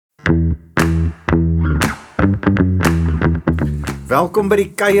Welkom by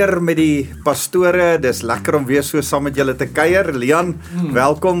die kuier met die pastore. Dis lekker om weer so saam met julle te kuier. Lian,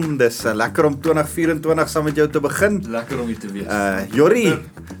 welkom. Dis lekker om 2024 saam met jou te begin. Lekker om hier te wees. Jorrie,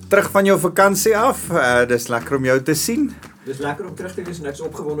 terug van jou vakansie af. Dis lekker om jou te sien. Dis lekker om terug te wees en ek's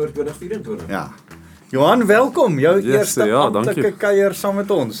opgewonde oor 2024. Ja. Johann, welkom. Jou eerste ja, amptelike kuier saam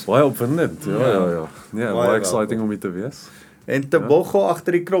met ons. Baie opwindend. Ja. Nee, baie exciting om hier te wees. En Tebogo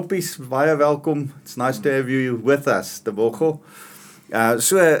agter die knoppies, baie welkom. It's nice to have you with us, Tebogo.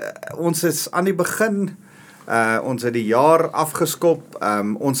 Ons is aan die begin, ons het die jaar afgeskop,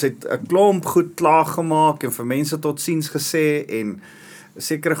 ons het 'n klomp goed klaargemaak en vir mense totsiens gesê en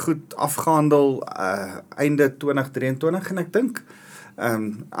sekere goed afgehandel einde 2023 en ek dink,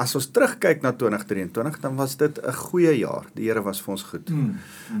 as ons terugkyk na 2023, dan was dit 'n goeie jaar. Die Here was vir ons goed.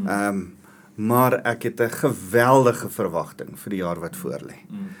 Maar ek het 'n geweldige verwagting vir die jaar wat voorlê.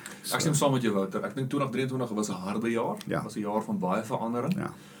 Ek stem saam met jou, Wouter. Ek dink 2023 was 'n harde jaar. Ja. Was 'n jaar van baie verandering.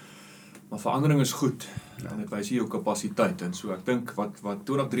 Ja. Maar verandering is goed. En dit wys jou kapasiteit. En so ek dink wat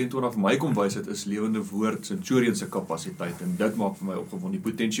 2023 vir my kom wys het, is Lewende Woord Centurion se kapasiteit. En dit maak vir my opgewonde,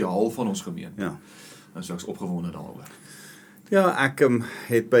 die potensiaal van ons gemeente. Ja. En so ek's opgewonde daaroor. Ja, ek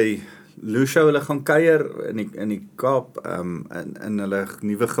het by Lucia hulle gaan kuier in die Kaap, in hulle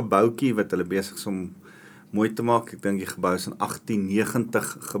nuwe gebouetjie wat hulle besig is om mooi te maak. Ek dink die gebou is in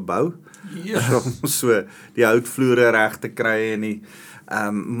 1890 gebou. Om so die houtvloere reg te kry en die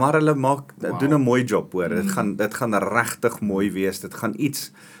maar hulle doen 'n mooi job hoor. Dit gaan regtig mooi wees. Dit gaan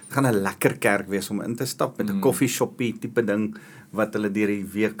 'n lekker kerk wees om in te stap met 'n koffie shoppie tipe ding wat hulle deur die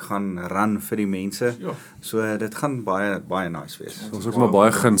week gaan run vir die mense. Ja. So dit gaan baie nice wees. Ons ook maar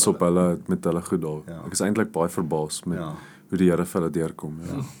baie guns op hulle met hulle goed daar. Ja. Ek is eintlik baie verbaas met hoe die Here vir hulle deurkom.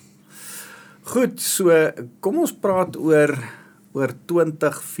 Ja. Goed, so kom ons praat oor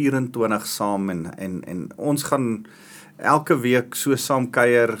 2024 saam en ons gaan elke week so saam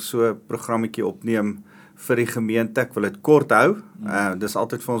kuier, so 'n programmetjie opneem vir die gemeente. Ek wil dit kort hou. Dis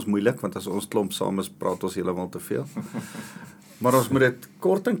altyd vir ons moeilik want as ons klomp saam is, praat ons heeltemal te veel. Maar ons moet dit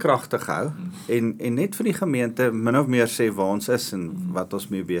kort en kragtig hou en net vir die gemeente min of meer sê waar ons is en wat ons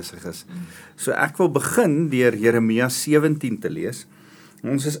mee besig is. So ek wil begin deur Jeremia 17 te lees.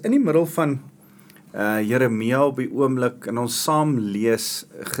 Ons is in die middel van Jeremia op die oomblik en ons saam lees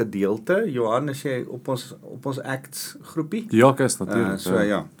gedeelte. Johann, is jy op ons Acts groepie? Ja, ek is natuurlik.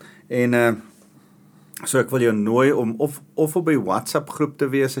 Ja. En so ek wil jou nooi om of op die WhatsApp groep te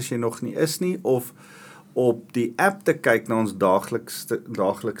wees as jy nog nie is nie, of op die app te kyk na ons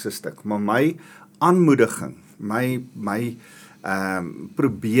daaglikse stuk. Maar my aanmoediging, my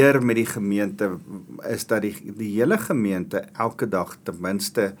probeer met die gemeente is dat die hele gemeente elke dag ten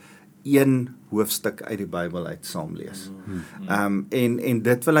minste 1 hoofstuk uit die Bybel uit saam lees. En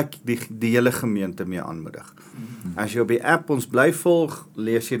dit wil ek die hele gemeente mee aanmoedig. As jy op die app ons bly volg,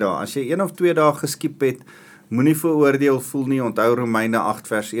 lees jy daar. As jy 1 of 2 dae geskiep het, moenie veroordeel voel nie. Onthou Romeine 8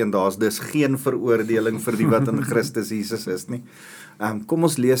 vers 1, dis geen veroordeling vir die wat in Christus Jesus is nie. Kom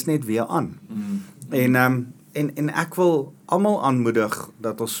ons lees net weer aan. En ek wil almal aanmoedig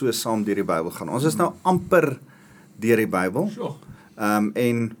dat ons so saam deur die Bybel gaan. Ons is nou amper deur die Bybel. Sure.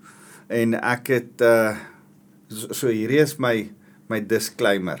 En ek het so hierdie is my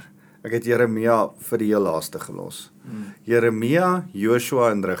disclaimer. Ek het Jeremia vir die heel laaste gelos. Jeremia,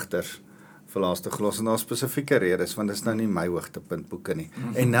 Joshua en Rigters vir laaste gelos en daar spesifieke redes want dit is nou nie my hoogtepuntboeke nie.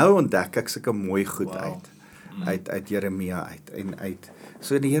 En nou ontdek ek sulke mooi goed uit Jeremia uit.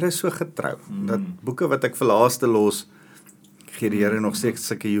 So die Here is so getrou dat boeke wat ek vir laaste los, gee die Here nog steeds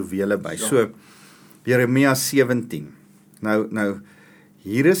sulke juwele by. So Jeremia 17. Nou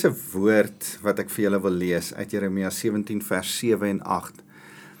hier is 'n woord wat ek vir julle wil lees uit Jeremia 17 vers 7 en 8.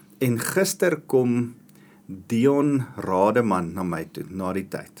 En gister kom Dion Rademan na my toe, na die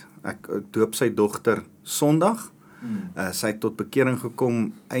tyd. Ek doop sy dogter Sondag. Sy het tot bekering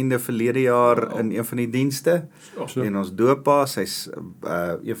gekom einde verlede jaar in een van die dienste. En ons doop haar, sy's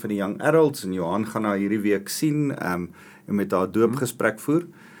een van die young adults en Johann gaan haar hierdie week sien en met haar doopgesprek voer.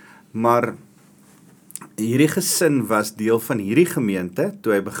 Maar hierdie gesin was deel van hierdie gemeente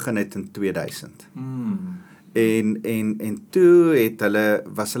toe hy begin het in 2000. En toe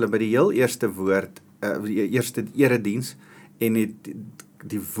was hulle by die heel eerste woord, eerste erediens en het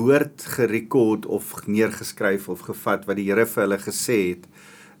die woord gerekord of neergeskryf of gevat wat die Here vir hulle gesê het,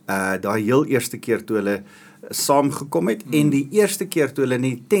 daai heel eerste keer toe hulle saamgekom het en die eerste keer toe hulle in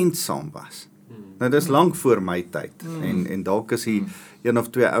die tent saam was. Nou dis lank voor my tyd en dalk is hier 1 of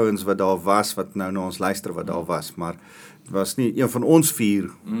 2 ouens wat daar was, wat nou na ons luister wat daar was, maar het was nie een van ons 4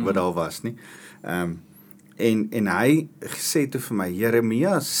 wat daar was nie. En hy sê toe vir my,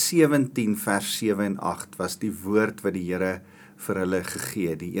 Jeremia 17 vers 7 en 8 was die woord wat die Here vir hulle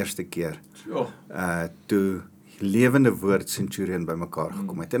gegee die eerste keer. Ja. Toe Lewende Woord Centurion bymekaar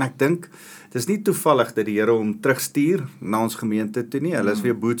gekom het. En ek dink, dit is nie toevallig dat die Here hom terugstuur na ons gemeente toe nie. Hulle is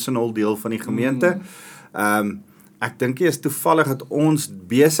weer boots en al deel van die gemeente. Ek dink nie is toevallig dat ons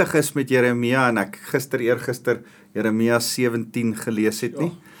besig is met Jeremia en ek eergister Jeremia 17 gelees het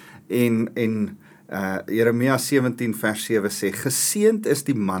nie. En Jeremia 17 vers 7 sê, geseënd is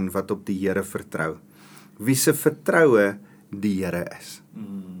die man wat op die Here vertrou, wie se vertroue die Here is.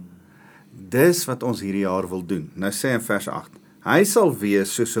 Dis wat ons hierdie jaar wil doen. Nou sê in vers 8, hy sal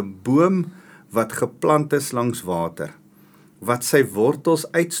wees soos 'n boom wat geplant is langs water, wat sy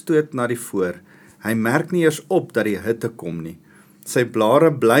wortels uitstoot na die voor. Hy merk nie eers op dat die hitte kom nie. Sy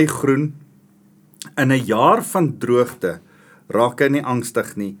blare bly groen. In 'n jaar van droogte raak hy nie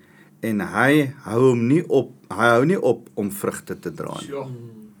angstig nie en hy hou nie op om vrugte te dra nie.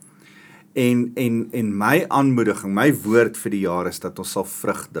 En my aanmoediging, my woord vir die jaar is dat ons sal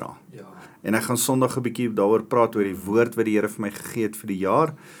vrug dra. Ja. En ek gaan Sondag 'n bietjie daaroor praat oor die woord wat die Here vir my gegee het vir die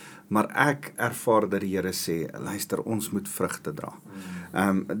jaar, maar ek ervaar dat die Here sê, luister, ons moet vrugte dra.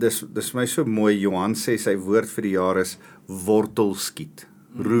 Dis my so mooi, Johann sê sy woord vir die jaar is wortel skiet,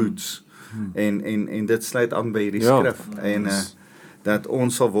 roots, en dit sluit aan by hierdie skrif, en dat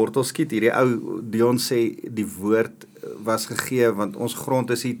ons sal wortel skiet. Hierdie ou Dion sê, die woord was gegee, want ons grond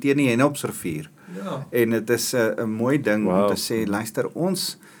is hier teen die Hennepsrivier, en dit is 'n mooi ding om te sê, luister,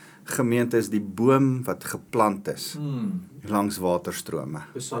 ons gemeente is die boom wat geplant is langs waterstrome.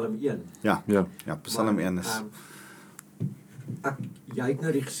 Psalm 1. Ja, Psalm 1 is. Jy het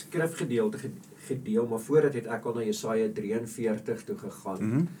nou die skrifgedeelte gedeel, maar voordat het ek al na Jesaja 43 toe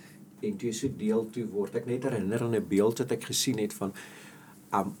gegaan. En toe so deel toe word ek net herinner aan 'n beeld wat ek gesien het van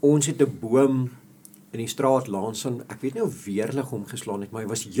ons het 'n boom in die straat langs aan, ek weet nie hoe weerlig hom geslaan het, maar hy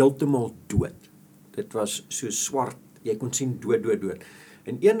was heeltemal dood. Dit was so swart, jy kon sien dood.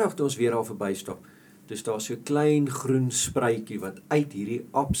 En eendag toe ons weer daar verbystap, dis daar so 'n klein groen spruitjie wat uit hierdie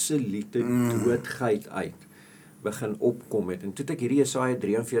absolute doodheid uit begin opkom het. En toe het ek hierdie Jesaja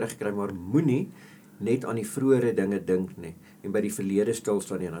 43 gekry, maar moenie net aan die vroeëre dinge dink nie en by die verlede stil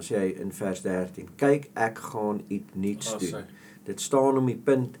staan nie. En dan sê hy in vers 13, kyk, ek gaan iets nuuts doen. Dit staan om die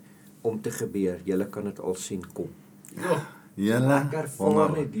punt om te gebeur. Julle kan dit al sien kom. Ek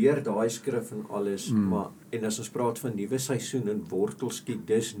ervaar net deur daai skrif en alles, maar en as ons praat van nuwe seisoen en wortelskiet,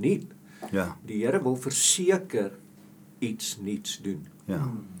 dis nuut. Ja. Die Here wil verseker iets nuuts doen.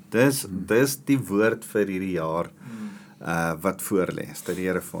 Ja. Dis die woord vir hierdie jaar wat voorlê. Dat die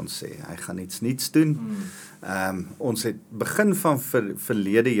Here vir ons sê, hy gaan iets nuuts doen. Ons het begin van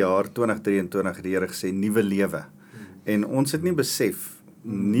verlede jaar 2023 die Here gesê nuwe lewe. En ons het nie besef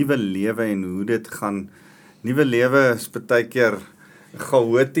nuwe lewe en hoe dit gaan. Nuwe lewe is baie keer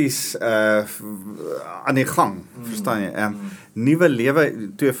chaoties aan die gang, verstaan jy? Nuwe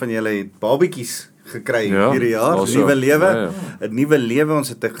lewe, twee van julle het babietjies gekry hierdie jaar, nuwe lewe, 'n nuwe lewe, ons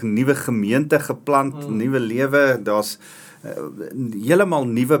het 'n nuwe gemeente geplant, nuwe lewe, daar's heeltemal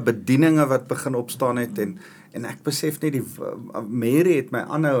nuwe bedieninge wat begin opstaan het, en ek besef net, Mary het my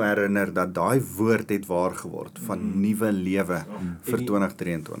aanhou herinner, dat daai woord het waar geword, van nuwe lewe vir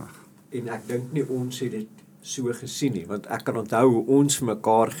 2023. En ek dink nie ons het dit so gesien nie, want ek kan onthou hoe ons vir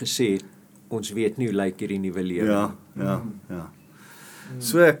mekaar gesê het, ons weet nie hoe lyk hierdie nuwe lewe. Ja.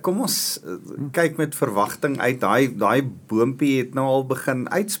 So kom ons kyk met verwagting uit, daai boompie het nou al begin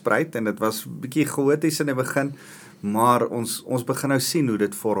uitspruit, en dit was bietjie chaoties in die begin, maar ons begin nou sien hoe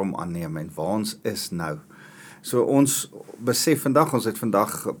dit vorm aanneem, en waar ons is nou. So ons besef vandag, ons het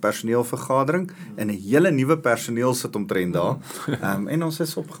vandag personeelvergadering, en 'n hele nuwe personeel sit omtrent daar, en ons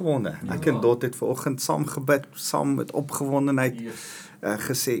is opgewonde. Ek en Dot het vanoggend saam gebid, saam met opgewondenheid,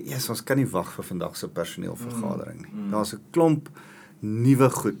 gesê, ons kan nie wag vir vandag se personeelvergadering nie. Daar's 'n klomp nuwe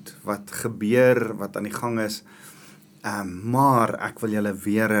goed wat gebeur, wat aan die gang is, maar ek wil julle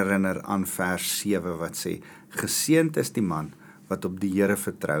weer herinner aan vers 7 wat sê, geseënd is die man wat op die Here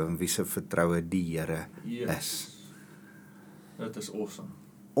vertrou en wie se vertroue die Here is. Dit is awesome.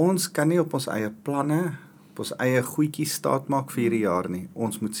 Ons kan nie op ons eie planne, op ons eie goedjies staat maak vir hierdie jaar nie.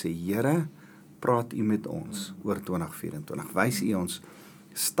 Ons moet sê, Here, praat U met ons oor 2024. Wys U ons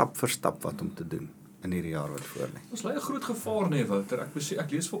stap vir stap wat om te doen in hierdie jaar wat voor lê. Ons lê 'n groot gevaar, nee, Wouter. Ek lees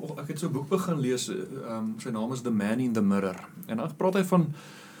ek het so 'n boek begin lees, sy naam is The Man in the Mirror. En dan praat hy van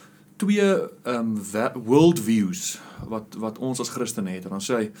twee worldviews wat ons as Christene het. En dan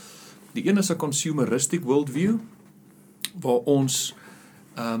sê hy, die een is 'n consumeristic worldview, waar ons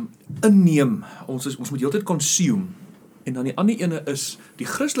inneem, ons moet heeltyd consume, en dan die ander ene is, die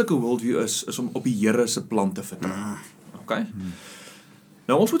Christelike worldview is om op die Here se plan te vertrou. Okay?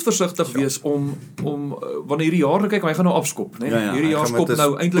 Nou ons moet versigtig wees om wanneer hierdie jaar kyk, hy gaan nou afskop, né? Ja, Hierdie jaar skop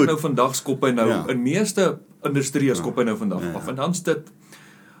nou eintlik nou vandag skop hy nou Ja. in meeste industrieë skop hy nou vandag af. En dan's dit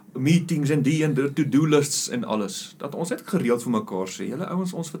meetings en die en die to-do lists en alles. Dat ons net gereeld vir mekaar sê, julle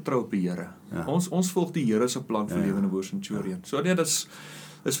ouens, ons vertrou op die Here. Ja. Ons volg die Here se plan vir Lewende Woord Centurion. So nee, dis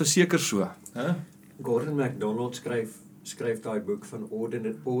verseker so, hè? Gordon MacDonald skryf daai boek van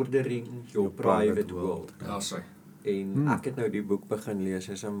Ordering Your Private World. Ja, sy. En ek het nou die boek begin lees,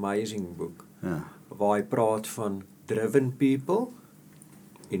 is 'n amazing boek, Ja. waar hy praat van driven people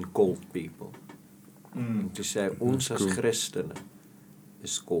en cold people. En toe sê hy, ons as Christene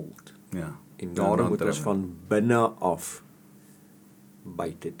is cold. Ja. En daarom moet ons driven. van binne af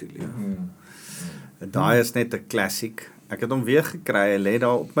buite toe leef. Daai is net 'n klassiek. Ek het hom weer gekry, hy lê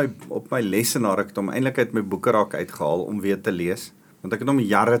daar op my lesenaar, ek het hom eintlik uit my boekeraak uitgehaal om weer te lees, want ek het hom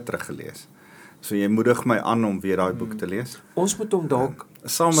jare terug gelees. So jy moedig my aan om weer daai boek te lees. Ons moet hom dalk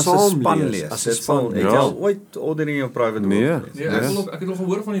Saam as 'n span lees. as 'n Dit sal span het Ja. jy al ooit Ordering Your Private Nee. World gelees? Nee, ek het nog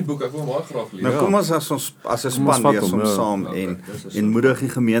gehoor van die boek, ek wil hom baie graag lees. Nou Ja. kom ons as 'n Kom span ons vat lees hom, hom ja. saam Okay, en dis en moedig die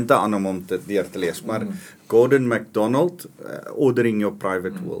gemeente aan om deur te lees. Maar Gordon MacDonald, Ordering Your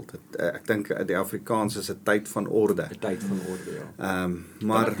Private World. Ek dink die Afrikaans is 'n tyd van orde. 'n tyd van orde, ja. Maar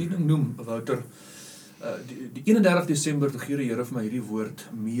Maar ek die ding noem, Wouter, die 31 Desember toe gee die Here vir my hierdie woord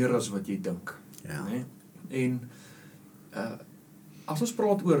meer as wat jy dink. ja. Né? En as ons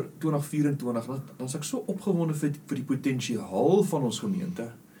praat oor 2024, dan is ek so opgewonde vir die potensiaal van ons gemeente.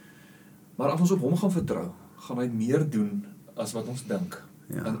 Maar as ons op hom gaan vertrou, gaan hy meer doen as wat ons dink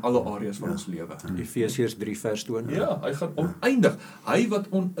Ja. in alle areas van ons lewe. Efesiërs 3 vers 20. Ja, hy gaan oneindig. Hy wat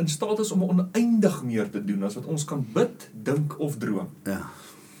in staat is om oneindig meer te doen as wat ons kan bid, dink of droom. Ja.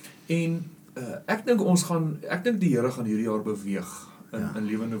 En ek dink die Here gaan hierdie jaar beweeg in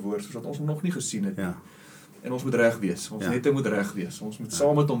Lewende Woord, soos wat ons hom nog nie gesien het nie. Ja. En ons moet reg wees. Ons net moet reg wees. Ons moet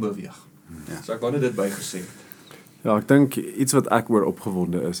saam met hom beweeg. Ja. So ek wou net dit bygesê het. Ja, ek dink iets wat ek oor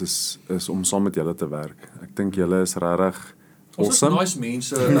opgewonde is om saam met julle te werk. Ek dink julle is regtig Ons awesome. is nice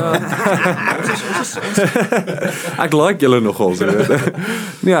mense. ons is Ek like julle nogal, so weet.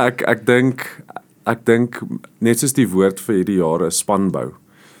 Nee, ek dink net soos die woord vir hierdie jaar is spanbou.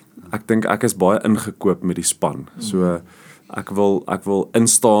 Ek dink ek is baie ingekoop met die span. So ek wil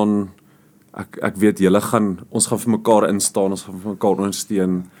instaan. Ek weet ons gaan vir mekaar instaan, ons gaan vir mekaar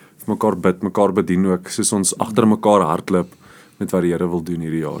ondersteun, vir mekaar bid, mekaar bedien ook, soos ons agter mekaar hardloop met wat die Here wil doen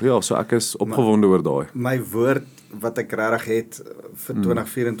hierdie jaar. Ja, so ek is opgewonde oor daai. My woord wat ek regtig het vir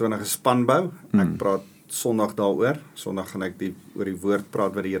 2024 is spanbou. Ek praat Sondag daaroor. Sondag gaan ek oor die woord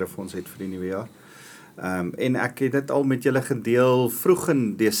praat wat die Here vir ons het vir die nuwe jaar. En ek het dit al met julle gedeel vroeg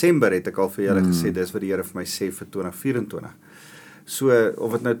in Desember het ek al vir julle gesê dis wat die Here vir my sê vir 2024. So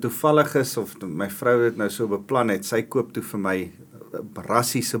of dit nou toevallig is of my vrou dit nou so beplan het, sy koop toe vir my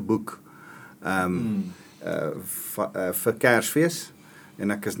Rassie se boek vir Kersfees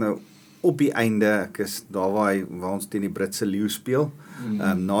en ek is nou op die einde, ek is daar waar ons teen die Britse leeu speel,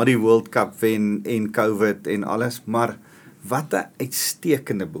 na die World Cup wen en COVID en alles, maar wat 'n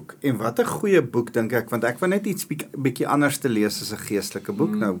uitstekende boek en wat 'n goeie boek dink ek, want ek wil net iets bietjie anders te lees as 'n geestelike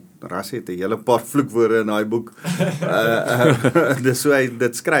boek. Nou, Rassie het 'n hele paar vloekwoorde in daai boek. Dis so hy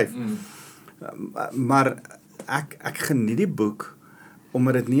dit skryf. Maar ek geniet die boek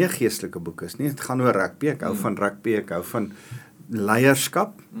omdat dit nie 'n geestelike boek is nie. Dit gaan oor rugby. Ek hou van rugby, ek hou van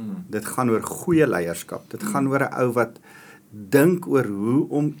leierskap. Dit gaan oor goeie leierskap. Dit gaan oor 'n ou wat dink oor hoe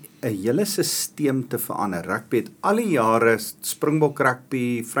om 'n hele stelsel te verander. Rugby het al die jare, Springbok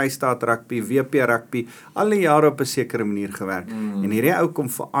rugby, Vrystaat rugby, WP rugby, al die jare op 'n sekere manier gewerk. En hierdie ou kom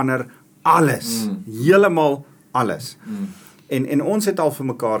verander alles, heeltemal alles. En ons het al vir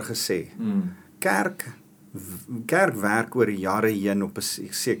mekaar gesê, kerk werk oor die jare heen op 'n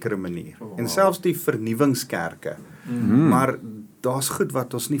sekere manier. En selfs die vernuwingskerke. Maar daar's goed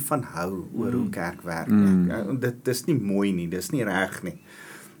wat ons nie van hou oor hoe kerk werk nie. Dit is nie mooi nie, dis nie reg nie.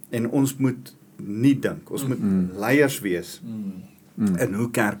 En ons moet nie dink, ons moet leiers wees in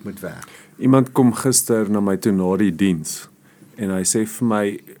hoe kerk moet werk. Iemand kom gister na my toe na die diens en hy sê vir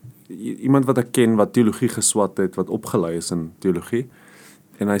my, iemand wat ek ken wat teologie geswat het, wat opgelei is in teologie,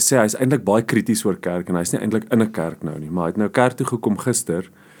 en hy sê hy's eintlik baie krities oor kerk en hy's nie eintlik in 'n kerk nou nie, maar hy het nou kerk toe gekom gister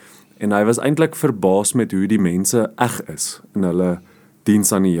en hy was eintlik verbaas met hoe die mense eg is in hulle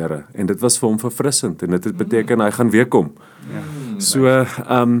diens aan die Here en dit was vir hom verfrissend en dit beteken hy gaan weer kom.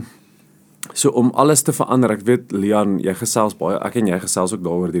 So om alles te verander, ek weet Lian, jy gesels baie, ek en jy gesels ook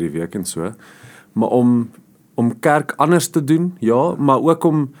daaroor hierdie week en so, maar om kerk anders te doen, ja, maar ook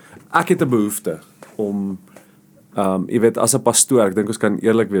ek het 'n behoefte om Jy weet, as 'n pastoor, ek dink ons kan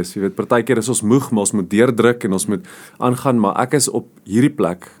eerlik wees, jy weet, partykeer is ons moeg, maar ons moet deurdruk en ons moet aangaan, maar ek is op hierdie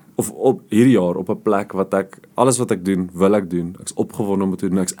plek, of op hierdie jaar op 'n plek wat alles wat ek doen, wil ek doen. Ek's opgewonde om dit te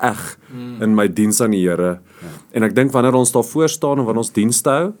doen, ek's eg in my diens aan die Here. En ek dink wanneer ons daarvoor staan en wanneer ons dienste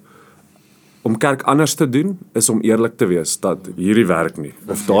hou, om kerk anders te doen, is om eerlik te wees, dat hierdie werk nie,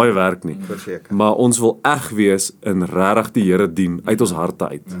 of daai werk nie. Verseker. Maar ons wil eg wees in regtig die Here dien, uit ons harte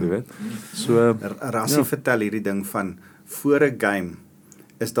uit, jy weet. So, Rassie vertel hierdie ding van, voor 'n game,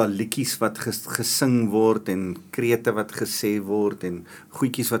 is daar liedjies wat gesing word, en krete wat gesê word, en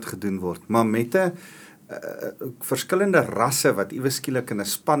goedjies wat gedoen word. Maar met 'n verskillende rasse, wat iewes skielik in 'n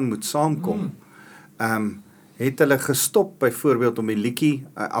span moet saamkom, het hulle gestop, byvoorbeeld om die liedjie,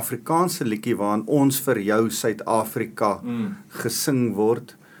 Afrikaanse liedjie, waarin ons vir jou Suid-Afrika gesing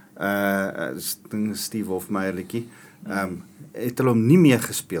word, Steve Hofmeyer liedjie, het hulle hom nie meer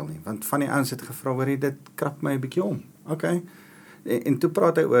gespeel nie, want van die ouens het gevra, hoor jy, dit krap my 'n bietjie om, okay. En toe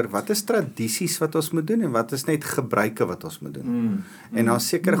praat hy oor, wat is tradisies wat ons moet doen, en wat is net gebruike wat ons moet doen. En daar is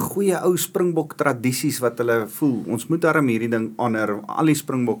sekere goeie ou Springbok tradisies wat hulle voel, ons moet daarom hierdie ding honor, al die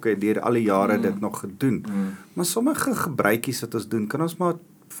Springbokke het deur al die jare dit nog gedoen. Maar sommige gebruikies wat ons doen, kan ons maar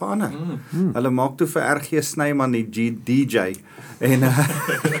verander. Hulle maak toe vir RG Snyman die DJ, en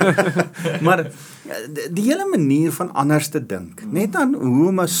maar die hele manier van anders te dink, net aan hoe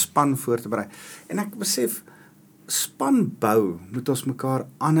om 'n span voor te berei, en ek besef, span bou, moet ons mekaar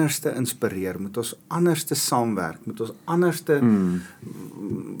anders te inspireer, moet ons anders te saamwerk, moet ons anders te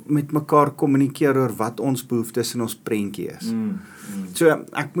met mekaar kommunikeer oor wat ons behoeftes en ons prentjie is. So,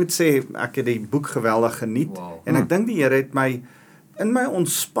 ek moet sê, ek het die boek geweldig geniet, en ek dink die Here het my, in my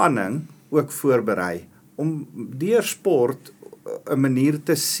ontspanning, ook voorberei, om deur sport 'n manier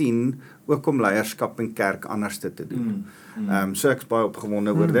te sien, ook om leierskap in kerk anders te doen. So ek's baie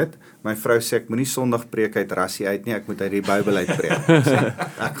opgewonde oor dit. My vrou sê ek moenie Sondag preek uit rassie uit nie, ek moet uit die Bybel uit preek.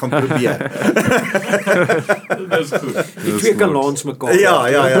 Ek gaan probeer. Dis goed. Die twee kan langs mekaar.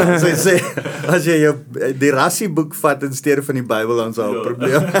 Ja. Sy sê, as jy die rassieboek vat in steede van die Bybel, dan sal 'n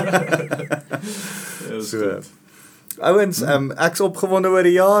probleem. So, ouens, ek's opgewonde oor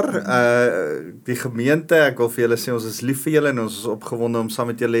die jaar, die gemeente, ek wil vir julle sê, ons is lief vir julle, en ons is opgewonde om saam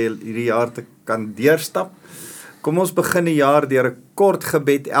met julle hierdie jaar te kan deurstap. Kom ons begin die jaar deur 'n kort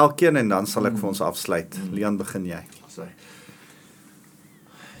gebed elkeen, en dan sal ek vir ons afsluit. Leon, begin jy.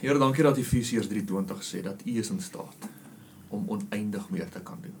 Here, dankie dat Efesiërs 3:20 sê, dat U is in staat om oneindig meer te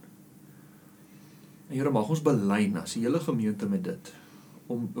kan doen. En Here, mag ons belyn as die hele gemeente met dit,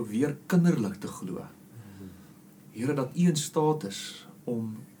 om weer kinderlik te glo. Here, dat U in staat is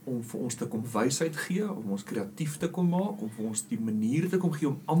om vir ons te kom wysheid gee, om ons kreatief te kom maak, om vir ons die manier te kom gee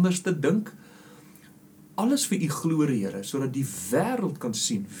om anders te dink. Alles vir U glorie, Here, sodat die wêreld kan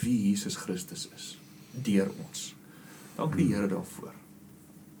sien wie Jesus Christus is, deur ons. Dankie, Here, daarvoor.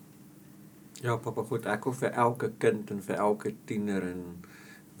 Ja, Papa God, ek wil vir elke kind en vir elke tiener en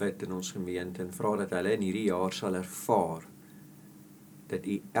wet in ons gemeente, en vra dat hulle in hierdie jaar sal ervaar, dat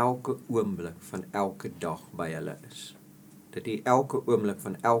U elke oomblik van elke dag by hulle is. Dat U elke oomblik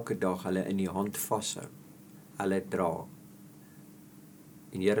van elke dag hulle in die hand vashou, hulle dra.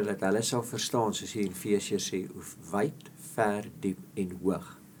 En Here, dat hulle sal verstaan, soos hier in Efesiërs sê, hoe wyd, ver, diep en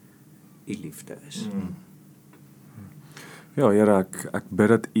hoog U liefde is. Ja, Here, ek bid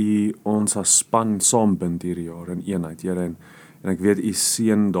dat U ons as span saambind hierdie jaar in eenheid, Here, en ek weet U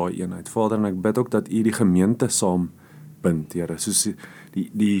seën daai eenheid. Vader, en ek bid ook dat U die gemeente saambind, Here, soos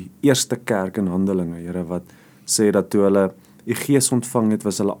die eerste kerk in Handelinge, Here, wat sê dat toe hulle U Gees ontvang het,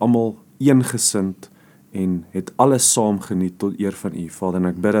 was hulle almal eengesind en het alles saam geniet tot eer van U, Vader, en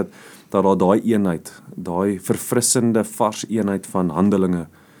ek bid dat daar daai eenheid, daai verfrissende, vars eenheid van Handelinge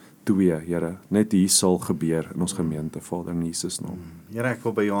 2, Here, net hier sal gebeur in ons gemeente, Vader, in Jesus naam. Here, ek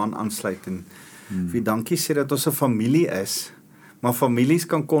wil by Johann aansluit en vir dankie sê dat ons 'n familie is, maar families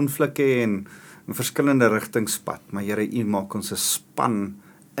kan konflik hê en in verskillende rigtings pad, maar Here, U maak ons 'n span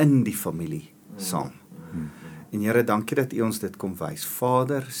in die familie saam. En Here, dankie dat U ons dit kom wys.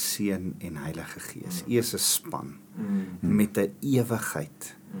 Vader, Seun en Heilige Gees. U is 'n span met 'n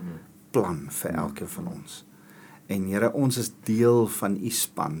ewigheid plan vir elkeen van ons. En Here, ons is deel van U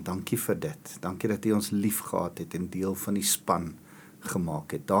span. Dankie vir dit. Dankie dat U ons lief gehad het en deel van die span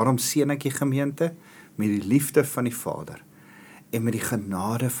gemaak het. Daarom seën ek die gemeente met die liefde van die Vader en met die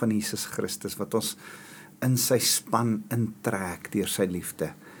genade van Jesus Christus wat ons in sy span intrek deur sy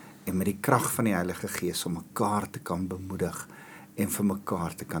liefde en met die krag van die Heilige Gees om mekaar te kan bemoedig en vir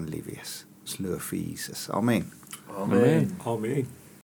mekaar te kan lief wees. Ons loof vir Jesus. Amen. Amen. Amen.